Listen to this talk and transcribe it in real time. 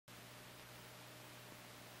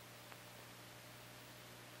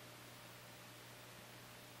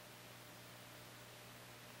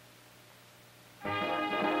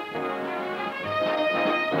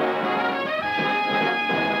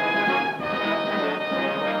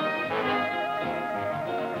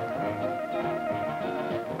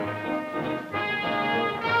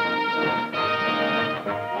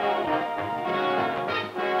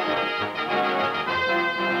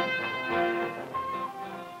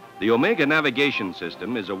The Omega navigation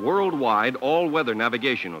system is a worldwide all-weather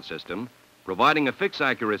navigational system providing a fixed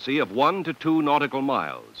accuracy of 1 to 2 nautical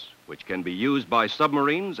miles, which can be used by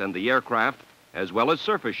submarines and the aircraft as well as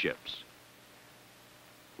surface ships.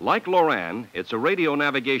 Like Loran, it's a radio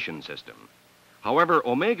navigation system. However,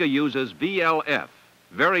 Omega uses VLF,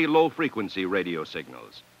 very low-frequency radio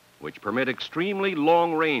signals, which permit extremely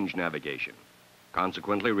long-range navigation,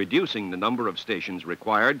 consequently reducing the number of stations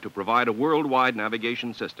required to provide a worldwide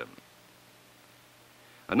navigation system.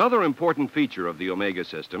 Another important feature of the Omega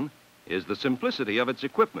system is the simplicity of its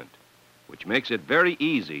equipment, which makes it very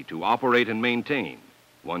easy to operate and maintain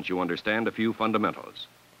once you understand a few fundamentals.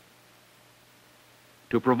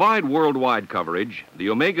 To provide worldwide coverage, the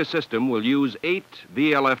Omega system will use 8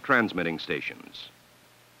 VLF transmitting stations.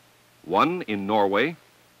 1 in Norway,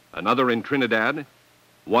 another in Trinidad,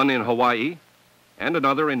 1 in Hawaii, and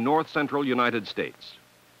another in north-central United States.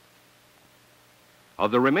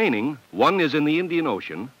 Of the remaining, 1 is in the Indian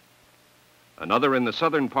Ocean, another in the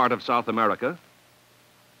southern part of South America,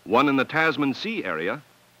 1 in the Tasman Sea area,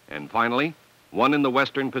 and finally, 1 in the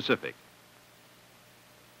western Pacific.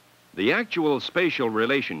 The actual spatial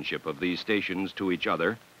relationship of these stations to each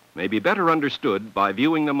other may be better understood by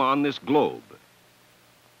viewing them on this globe.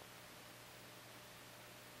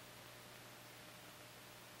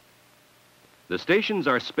 The stations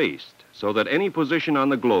are spaced so that any position on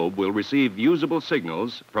the globe will receive usable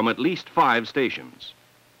signals from at least 5 stations.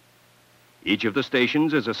 Each of the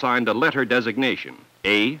stations is assigned a letter designation,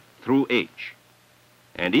 A through H,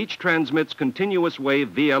 and each transmits continuous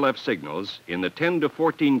wave VLF signals in the 10 to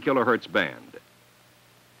 14 kilohertz band.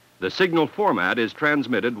 The signal format is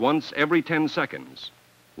transmitted once every 10 seconds,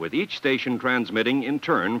 with each station transmitting in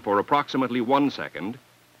turn for approximately 1 second,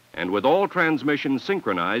 and with all transmissions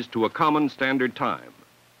synchronized to a common standard time.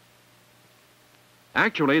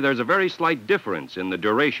 Actually, there's a very slight difference in the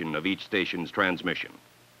duration of each station's transmission.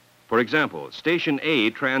 For example, station A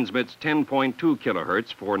transmits 10.2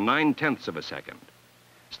 kilohertz for 9/10 of a second,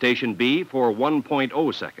 station B for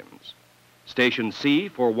 1.0 seconds, station C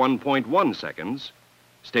for 1.1 seconds,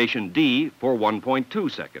 station D for 1.2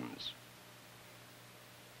 seconds.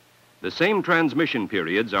 The same transmission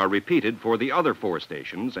periods are repeated for the other 4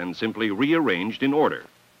 stations and simply rearranged in order.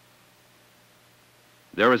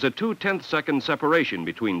 There is a 2/10 second separation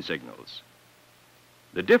between signals.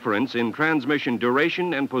 The difference in transmission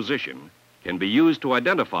duration and position can be used to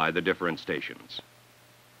identify the different stations.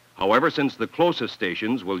 However, since the closest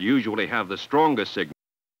stations will usually have the strongest signal,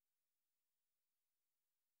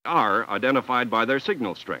 are identified by their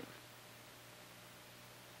signal strength.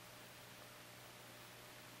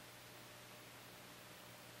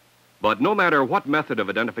 But no matter what method of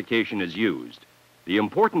identification is used, the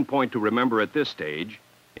important point to remember at this stage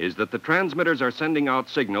is that the transmitters are sending out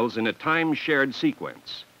signals in a time-shared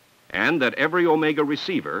sequence, and that every Omega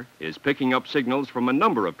receiver is picking up signals from a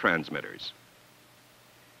number of transmitters.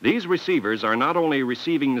 These receivers are not only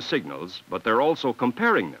receiving the signals, but they're also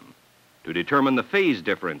comparing them to determine the phase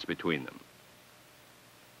difference between them.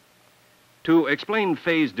 To explain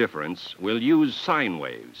phase difference, we'll use sine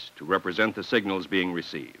waves to represent the signals being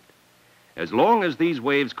received. As long as these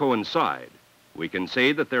waves coincide, we can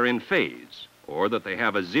say that they're in phase, or that they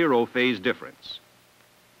have a 0 phase difference.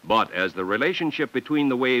 But as the relationship between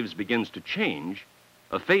the waves begins to change,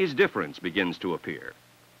 a phase difference begins to appear.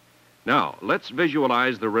 Now, let's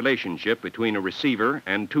visualize the relationship between a receiver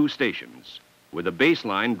and 2 stations, with a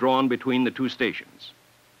baseline drawn between the 2 stations.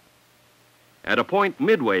 At a point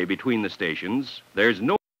midway between the stations, there's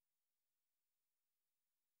no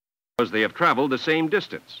because they have traveled the same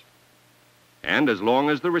distance. And as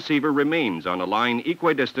long as the receiver remains on a line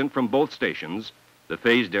equidistant from both stations, the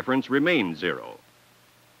phase difference remains 0.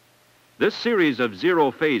 This series of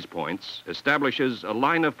 0 phase points establishes a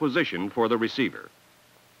line of position for the receiver.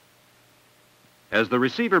 As the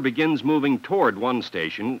receiver begins moving toward one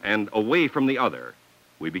station and away from the other,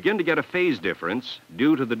 we begin to get a phase difference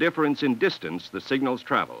due to the difference in distance the signals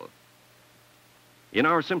travel. In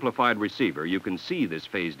our simplified receiver, you can see this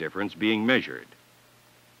phase difference being measured.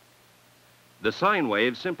 The sine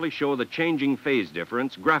waves simply show the changing phase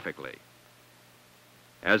difference graphically.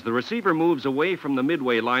 As the receiver moves away from the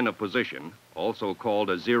midway line of position, also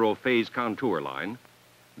called a 0 phase contour line,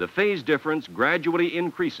 the phase difference gradually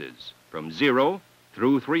increases from 0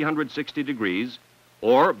 through 360 degrees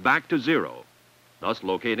or back to 0, thus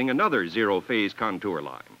locating another 0 phase contour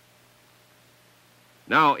line.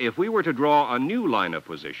 Now, if we were to draw a new line of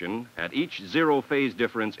position at each 0 phase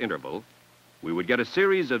difference interval, we would get a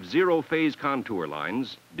series of 0 phase contour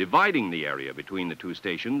lines dividing the area between the 2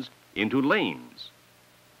 stations into lanes.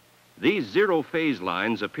 These 0 phase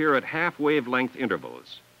lines appear at half wavelength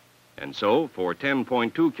intervals, And so, for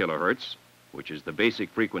 10.2 kilohertz, which is the basic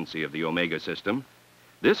frequency of the Omega system,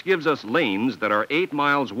 this gives us lanes that are 8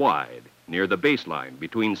 miles wide near the baseline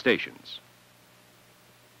between stations.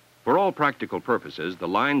 For all practical purposes, the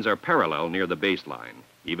lines are parallel near the baseline,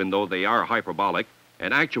 even though they are hyperbolic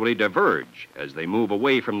and actually diverge as they move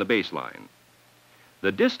away from the baseline.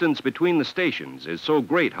 The distance between the stations is so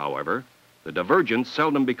great, however, the divergence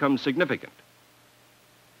seldom becomes significant.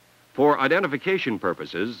 For identification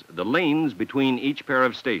purposes, the lanes between each pair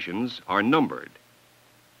of stations are numbered.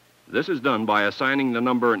 This is done by assigning the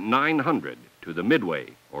number 900 to the midway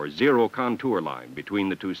or zero contour line between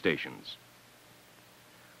the two stations.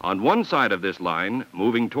 On one side of this line,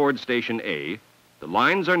 moving toward station A, the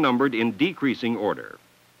lines are numbered in decreasing order.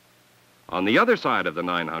 On the other side of the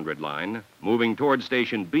 900 line, moving toward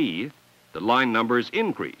station B, the line numbers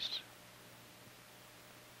increase.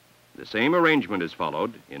 The same arrangement is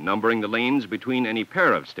followed in numbering the lanes between any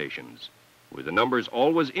pair of stations, with the numbers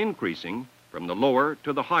always increasing from the lower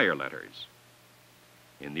to the higher letters.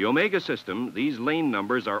 In the Omega system, these lane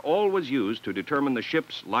numbers are always used to determine the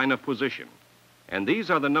ship's line of position, and these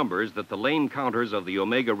are the numbers that the lane counters of the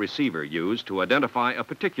Omega receiver use to identify a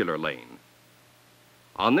particular lane.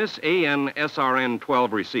 On this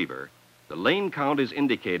AN-SRN-12 receiver, the lane count is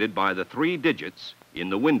indicated by the 3 digits in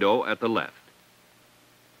the window at the left.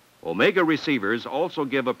 Omega receivers also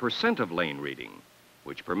give a percent of lane reading,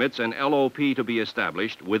 which permits an LOP to be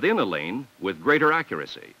established within a lane with greater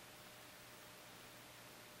accuracy.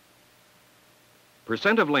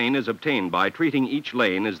 Percent of lane is obtained by treating each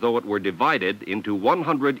lane as though it were divided into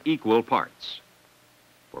 100 equal parts.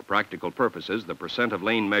 For practical purposes, the percent of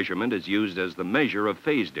lane measurement is used as the measure of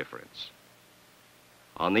phase difference.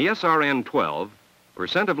 On the SRN-12,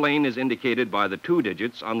 percent of lane is indicated by the 2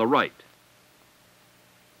 digits on the right.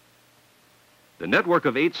 The network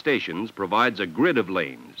of 8 stations provides a grid of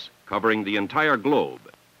lanes covering the entire globe,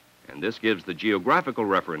 and this gives the geographical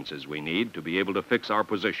references we need to be able to fix our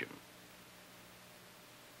position.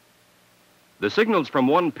 The signals from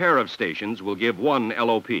one pair of stations will give one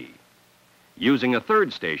LOP. Using a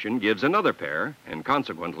third station gives another pair, and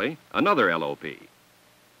consequently, another LOP.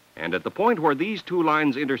 And at the point where these two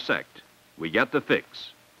lines intersect, we get the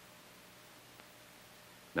fix.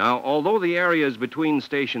 Now, although the areas between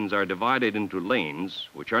stations are divided into lanes,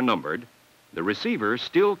 which are numbered, the receiver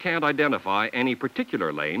still can't identify any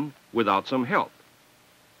particular lane without some help.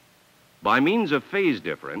 By means of phase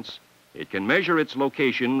difference, it can measure its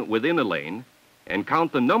location within a lane and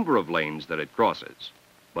count the number of lanes that it crosses,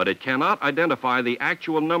 but it cannot identify the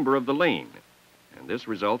actual number of the lane, and this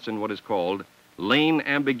results in what is called lane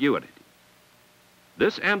ambiguity.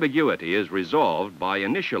 This ambiguity is resolved by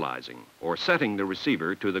initializing or setting the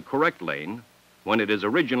receiver to the correct lane when it is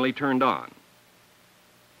originally turned on.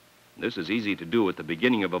 This is easy to do at the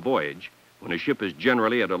beginning of a voyage when a ship is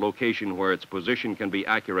generally at a location where its position can be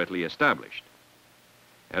accurately established.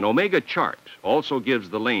 An Omega chart also gives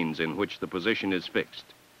the lanes in which the position is fixed,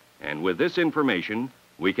 and with this information,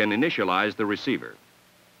 we can initialize the receiver.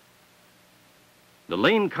 The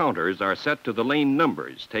lane counters are set to the lane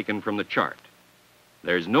numbers taken from the chart.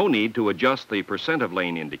 There's no need to adjust the percent of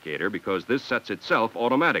lane indicator because this sets itself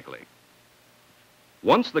automatically.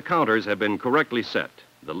 Once the counters have been correctly set,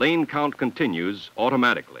 the lane count continues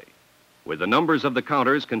automatically, with the numbers of the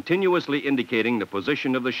counters continuously indicating the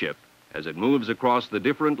position of the ship as it moves across the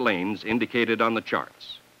different lanes indicated on the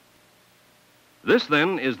charts. This,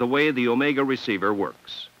 then, is the way the Omega receiver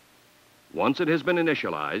works. Once it has been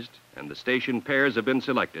initialized and the station pairs have been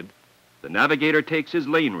selected, the navigator takes his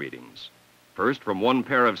lane readings, first from one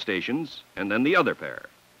pair of stations and then the other pair.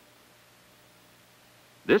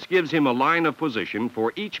 This gives him a line of position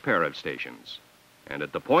for each pair of stations, and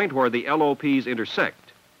at the point where the LOPs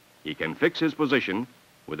intersect, he can fix his position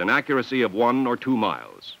with an accuracy of 1 or 2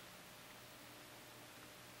 miles.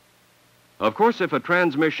 Of course, if a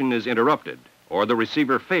transmission is interrupted or the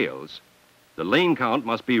receiver fails, the lane count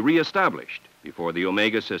must be reestablished before the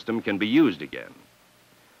Omega system can be used again.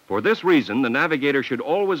 For this reason, the navigator should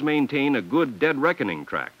always maintain a good dead reckoning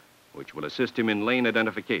track, which will assist him in lane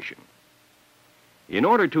identification. In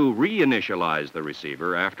order to reinitialize the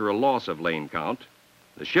receiver after a loss of lane count,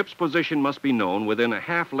 the ship's position must be known within a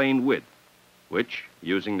half lane width, which,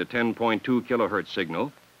 using the 10.2 kilohertz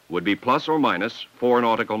signal, would be plus or minus 4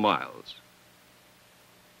 nautical miles.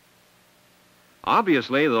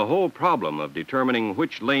 Obviously, the whole problem of determining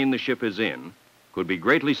which lane the ship is in could be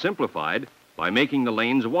greatly simplified by making the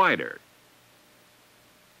lanes wider.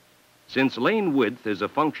 Since lane width is a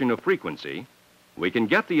function of frequency, we can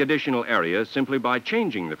get the additional area simply by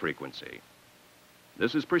changing the frequency.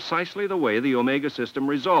 This is precisely the way the Omega system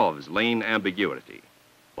resolves lane ambiguity,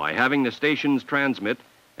 by having the stations transmit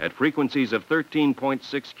at frequencies of 13.6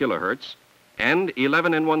 kilohertz and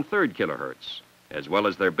 11 1/3 kilohertz, as well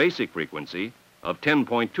as their basic frequency of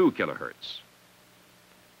 10.2 kilohertz.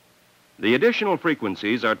 The additional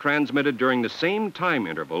frequencies are transmitted during the same time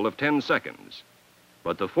interval of 10 seconds,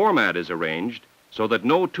 but the format is arranged so that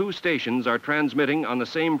no two stations are transmitting on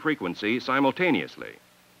the same frequency simultaneously.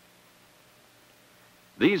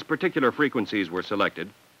 These particular frequencies were selected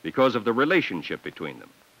because of the relationship between them.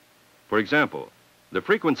 For example, the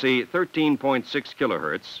frequency 13.6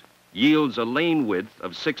 kilohertz yields a lane width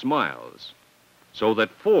of 6 miles, so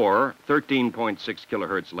that 4 13.6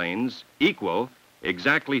 kilohertz lanes equal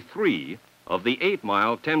exactly 3 of the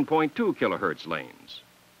 8-mile 10.2 kilohertz lanes.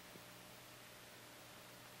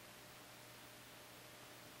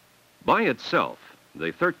 By itself,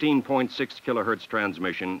 the 13.6 kilohertz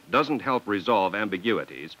transmission doesn't help resolve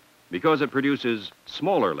ambiguities because it produces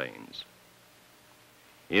smaller lanes.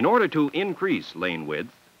 In order to increase lane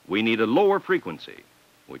width, we need a lower frequency,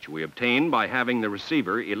 which we obtain by having the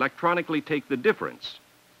receiver electronically take the difference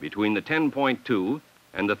between the 10.2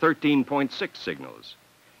 and the 13.6 signals,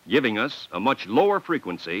 giving us a much lower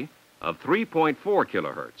frequency of 3.4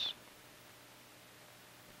 kilohertz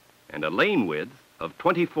and a lane width of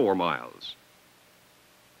 24 miles.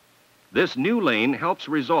 This new lane helps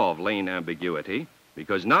resolve lane ambiguity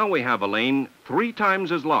because now we have a lane 3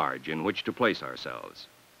 times as large in which to place ourselves.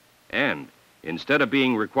 And instead of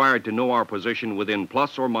being required to know our position within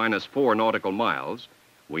plus or minus 4 nautical miles,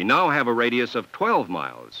 we now have a radius of 12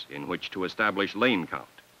 miles in which to establish lane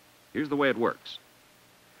count. Here's the way it works.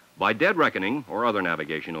 By dead reckoning or other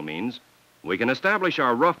navigational means, we can establish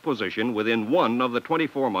our rough position within one of the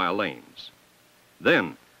 24-mile lanes.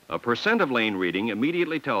 Then, a percent of lane reading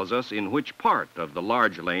immediately tells us in which part of the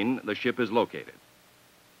large lane the ship is located.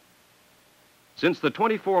 Since the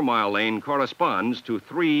 24-mile lane corresponds to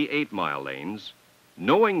 3 8-mile lanes,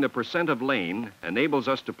 knowing the percent of lane enables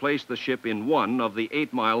us to place the ship in one of the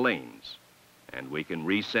 8-mile lanes, and we can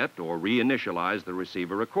reset or reinitialize the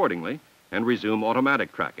receiver accordingly and resume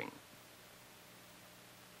automatic tracking.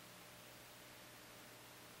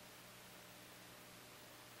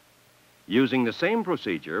 Using the same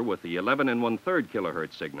procedure with the 11 1/3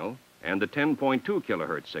 kilohertz signal and the 10.2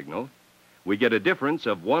 kilohertz signal, we get a difference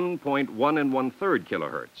of 1.1 1/3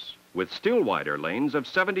 kilohertz with still wider lanes of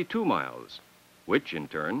 72 miles, which in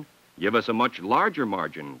turn give us a much larger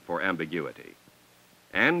margin for ambiguity.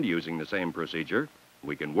 And using the same procedure,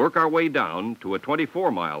 we can work our way down to a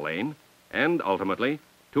 24-mile lane and ultimately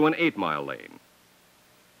to an 8-mile lane.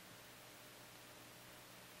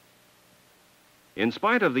 In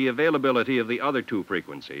spite of the availability of the other two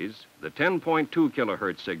frequencies, the 10.2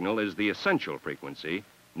 kilohertz signal is the essential frequency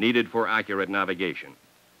needed for accurate navigation.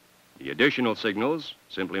 The additional signals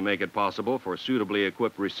simply make it possible for suitably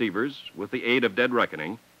equipped receivers with the aid of dead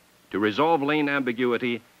reckoning to resolve lane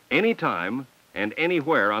ambiguity anytime and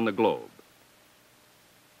anywhere on the globe.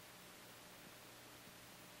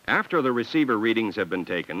 After the receiver readings have been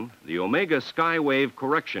taken, the Omega Skywave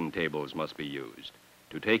correction tables must be used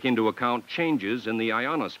to take into account changes in the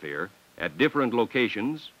ionosphere at different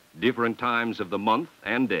locations, different times of the month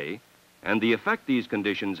and day, and the effect these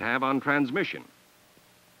conditions have on transmission.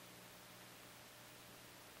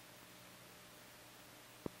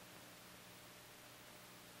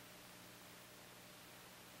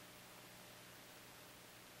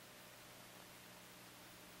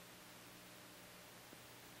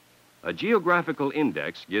 A geographical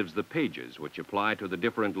index gives the pages which apply to the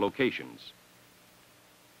different locations.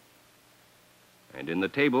 And in the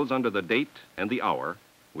tables under the date and the hour,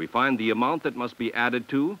 we find the amount that must be added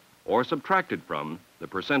to or subtracted from the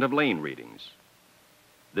percent of lane readings.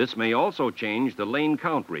 This may also change the lane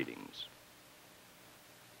count readings.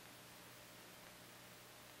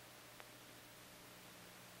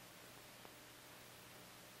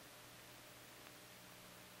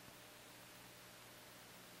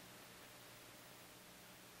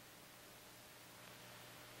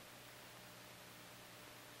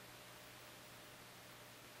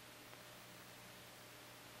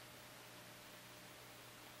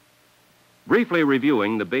 Briefly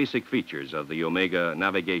reviewing the basic features of the Omega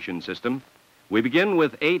navigation system, we begin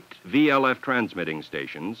with 8 VLF transmitting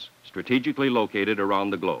stations strategically located around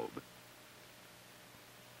the globe.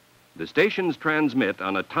 The stations transmit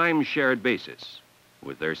on a time-shared basis,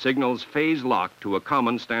 with their signals phase-locked to a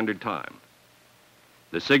common standard time.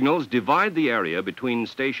 The signals divide the area between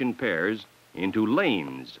station pairs into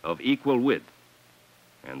lanes of equal width,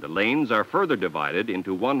 and the lanes are further divided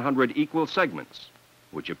into 100 equal segments,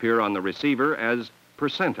 which appear on the receiver as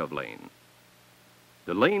percent of lane.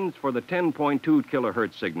 The lanes for the 10.2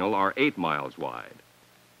 kilohertz signal are 8 miles wide.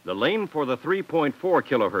 The lane for the 3.4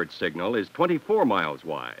 kilohertz signal is 24 miles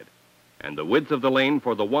wide, and the width of the lane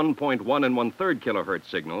for the 1.1 1/3 kilohertz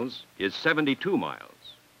signals is 72 miles.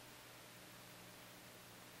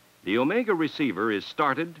 The Omega receiver is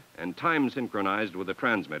started and time synchronized with the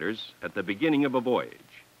transmitters at the beginning of a voyage.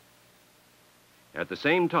 At the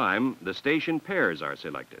same time, the station pairs are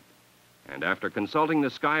selected, and after consulting the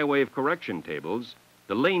skywave correction tables,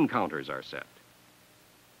 the lane counters are set.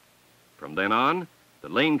 From then on, the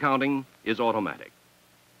lane counting is automatic.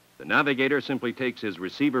 The navigator simply takes his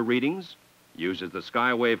receiver readings, uses the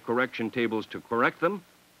skywave correction tables to correct them,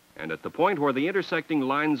 and at the point where the intersecting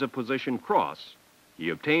lines of position cross, he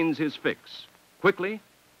obtains his fix quickly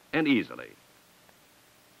and easily.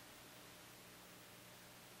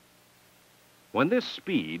 When this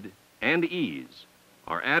speed and ease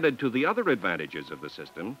are added to the other advantages of the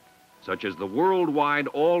system, such as the worldwide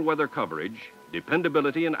all-weather coverage,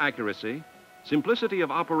 dependability and accuracy, simplicity of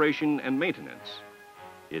operation and maintenance,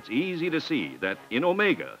 it's easy to see that in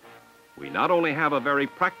Omega, we not only have a very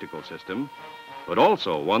practical system, but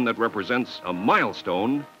also one that represents a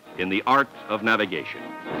milestone in the art of navigation.